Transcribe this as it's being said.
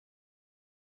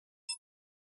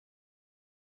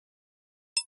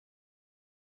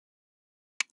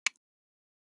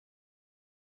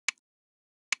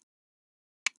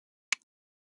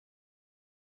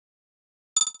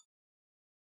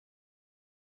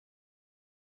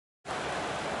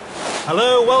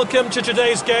Hello, welcome to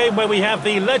today's game where we have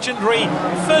the legendary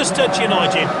First Touch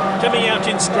United coming out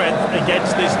in strength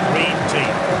against this green team.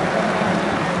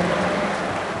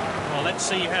 Well, let's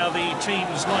see how the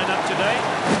teams line up today.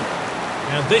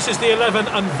 Now this is the 11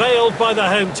 unveiled by the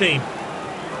home team.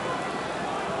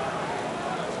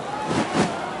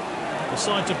 The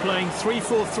sides are playing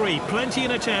 3-4-3, plenty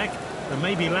in attack and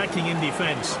maybe lacking in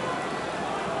defence.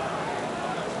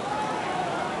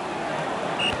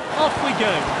 Off we go.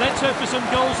 Let's hope for some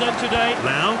goals then today.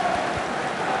 Now.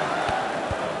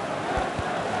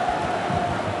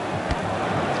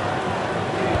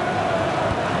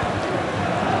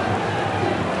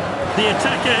 The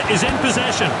attacker is in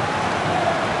possession.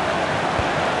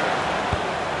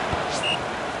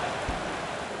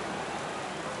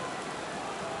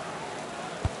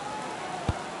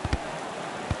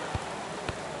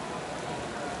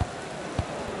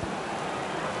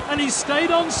 And he stayed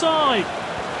onside.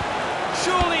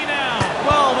 Surely now.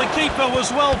 Well, the keeper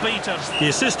was well beaten. The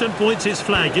assistant points his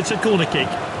flag. It's a corner kick.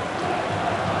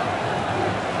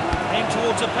 Aim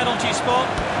towards a penalty spot.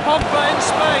 Pogba in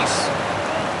space.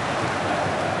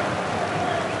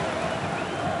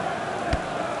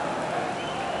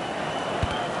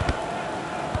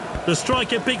 The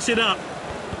striker picks it up.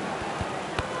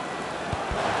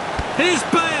 Here's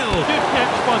Bale. Good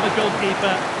catch by the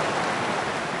goalkeeper.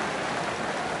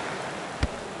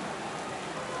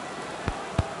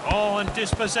 Oh, and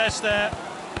dispossessed there.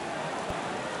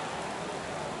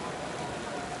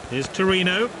 Here's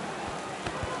Torino.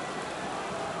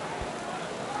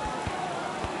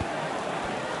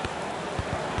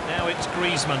 Now it's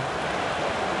Griezmann.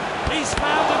 He's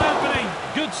found an opening.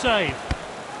 Good save.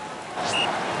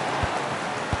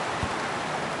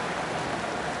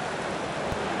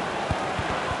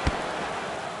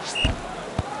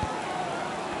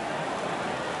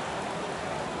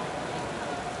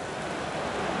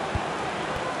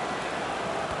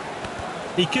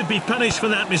 He could be punished for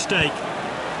that mistake.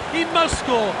 He must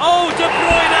score. Oh, De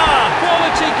Bruyne!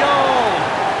 Quality goal!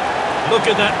 Look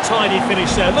at that tidy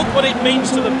finish there. Look what it means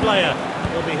to the player.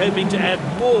 He'll be hoping to add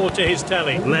more to his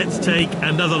tally. Let's take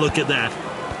another look at that.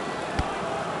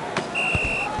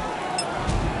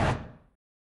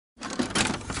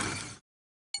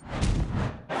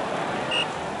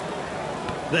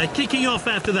 They're kicking off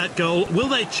after that goal. Will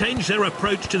they change their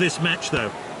approach to this match,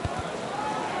 though?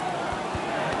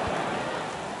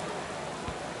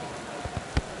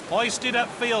 Hoisted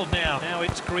upfield now. Now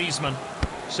it's Griezmann.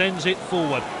 Sends it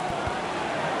forward.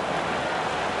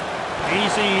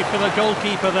 Easy for the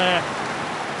goalkeeper there.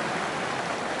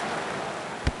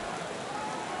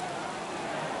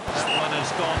 That one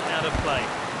has gone out of play.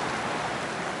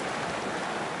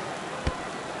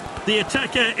 The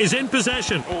attacker is in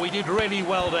possession. Oh, he did really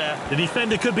well there. The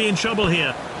defender could be in trouble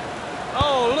here.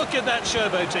 Oh, look at that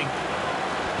showboating.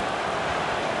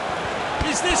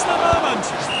 Is this the moment?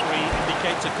 Three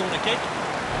indicates a corner kick.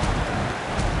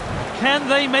 Can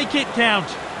they make it count?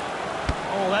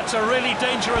 Oh, that's a really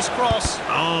dangerous cross.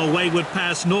 Oh, wayward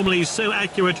pass. Normally he's so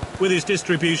accurate with his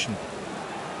distribution.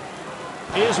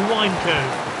 Here's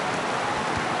Winecove.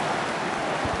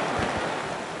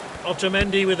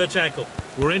 Otamendi with a tackle.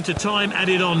 We're into time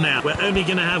added on now. We're only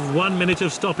going to have 1 minute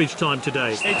of stoppage time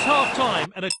today. It's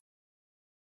half-time and a...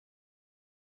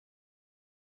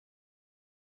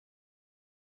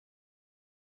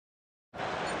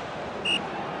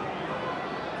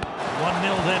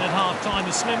 1-0 then at half-time,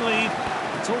 a slim lead.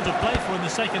 It's all to play for in the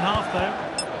second half, though.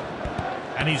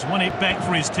 And he's won it back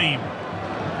for his team.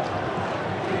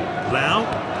 Lau.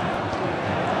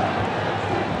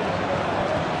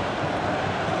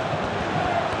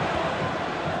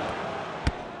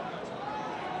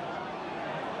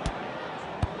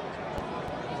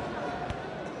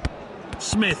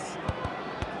 Smith.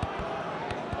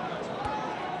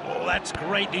 Oh, that's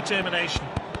great determination.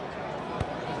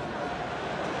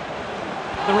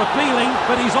 They're appealing,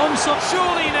 but he's onside.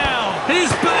 Surely now.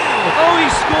 Here's Bale. Oh, he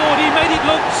scored. He made it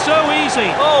look so easy.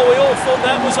 Oh, we all thought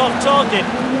that was off target,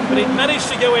 but it managed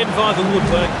to go in via the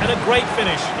woodwork, and a great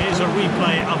finish. Here's a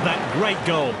replay of that great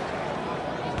goal.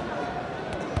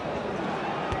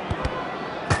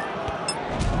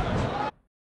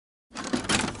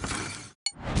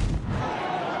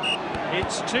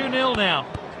 It's 2-0 now.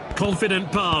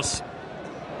 Confident pass.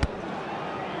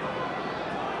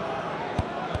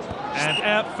 And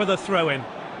out for the throw-in.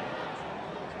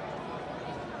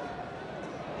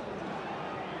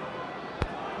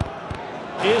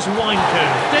 Here's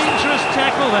Winecove. Dangerous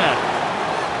tackle there.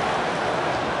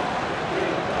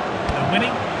 And winning.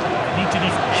 They need to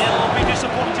He'll be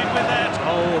disappointed with that.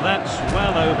 Oh, that's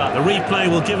well over. The replay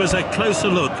will give us a closer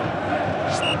look.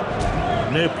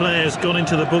 No player's gone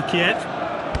into the book yet.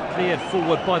 Cleared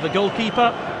forward by the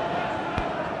goalkeeper.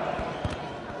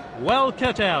 Well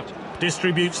cut out.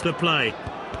 Distributes the play.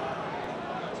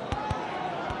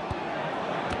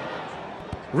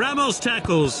 Ramos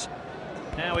tackles.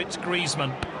 Now it's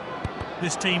Griezmann.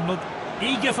 This team look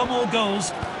eager for more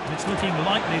goals, and it's looking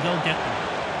likely they'll get them.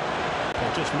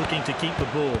 They're just looking to keep the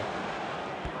ball.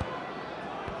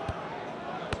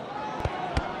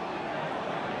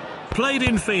 Played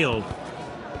in field.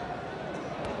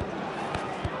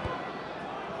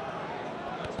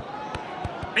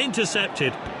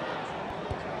 Intercepted.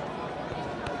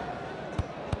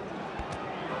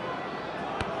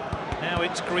 Now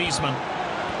it's Griezmann.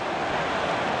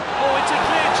 Oh, it's a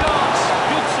clear chance.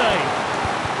 Good save.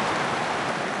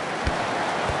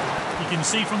 You can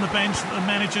see from the bench that the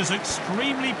manager's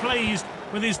extremely pleased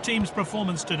with his team's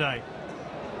performance today.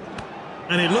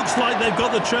 And it looks like they've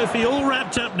got the trophy all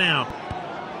wrapped up now.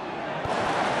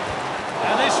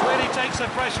 And this really takes the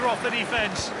pressure off the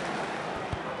defence.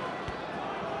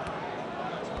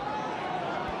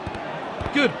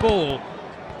 Good ball.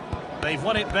 They've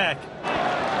won it back.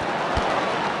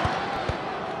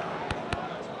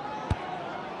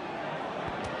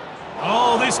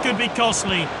 Oh, this could be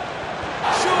costly.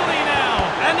 Surely now.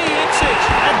 And he hits it.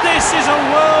 And this is a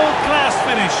world-class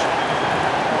finish.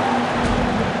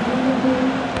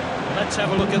 Let's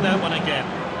have a look at that one again.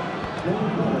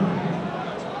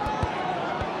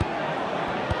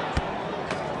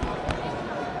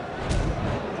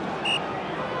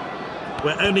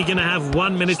 We're only going to have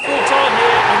 1 minute. Full time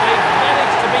here, and they've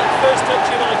managed to beat First Touch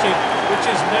United, which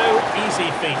is no easy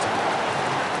feat.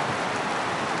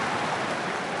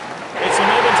 It's a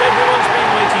moment everyone's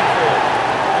been waiting for,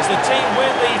 as the team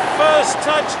win the First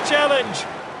Touch Challenge.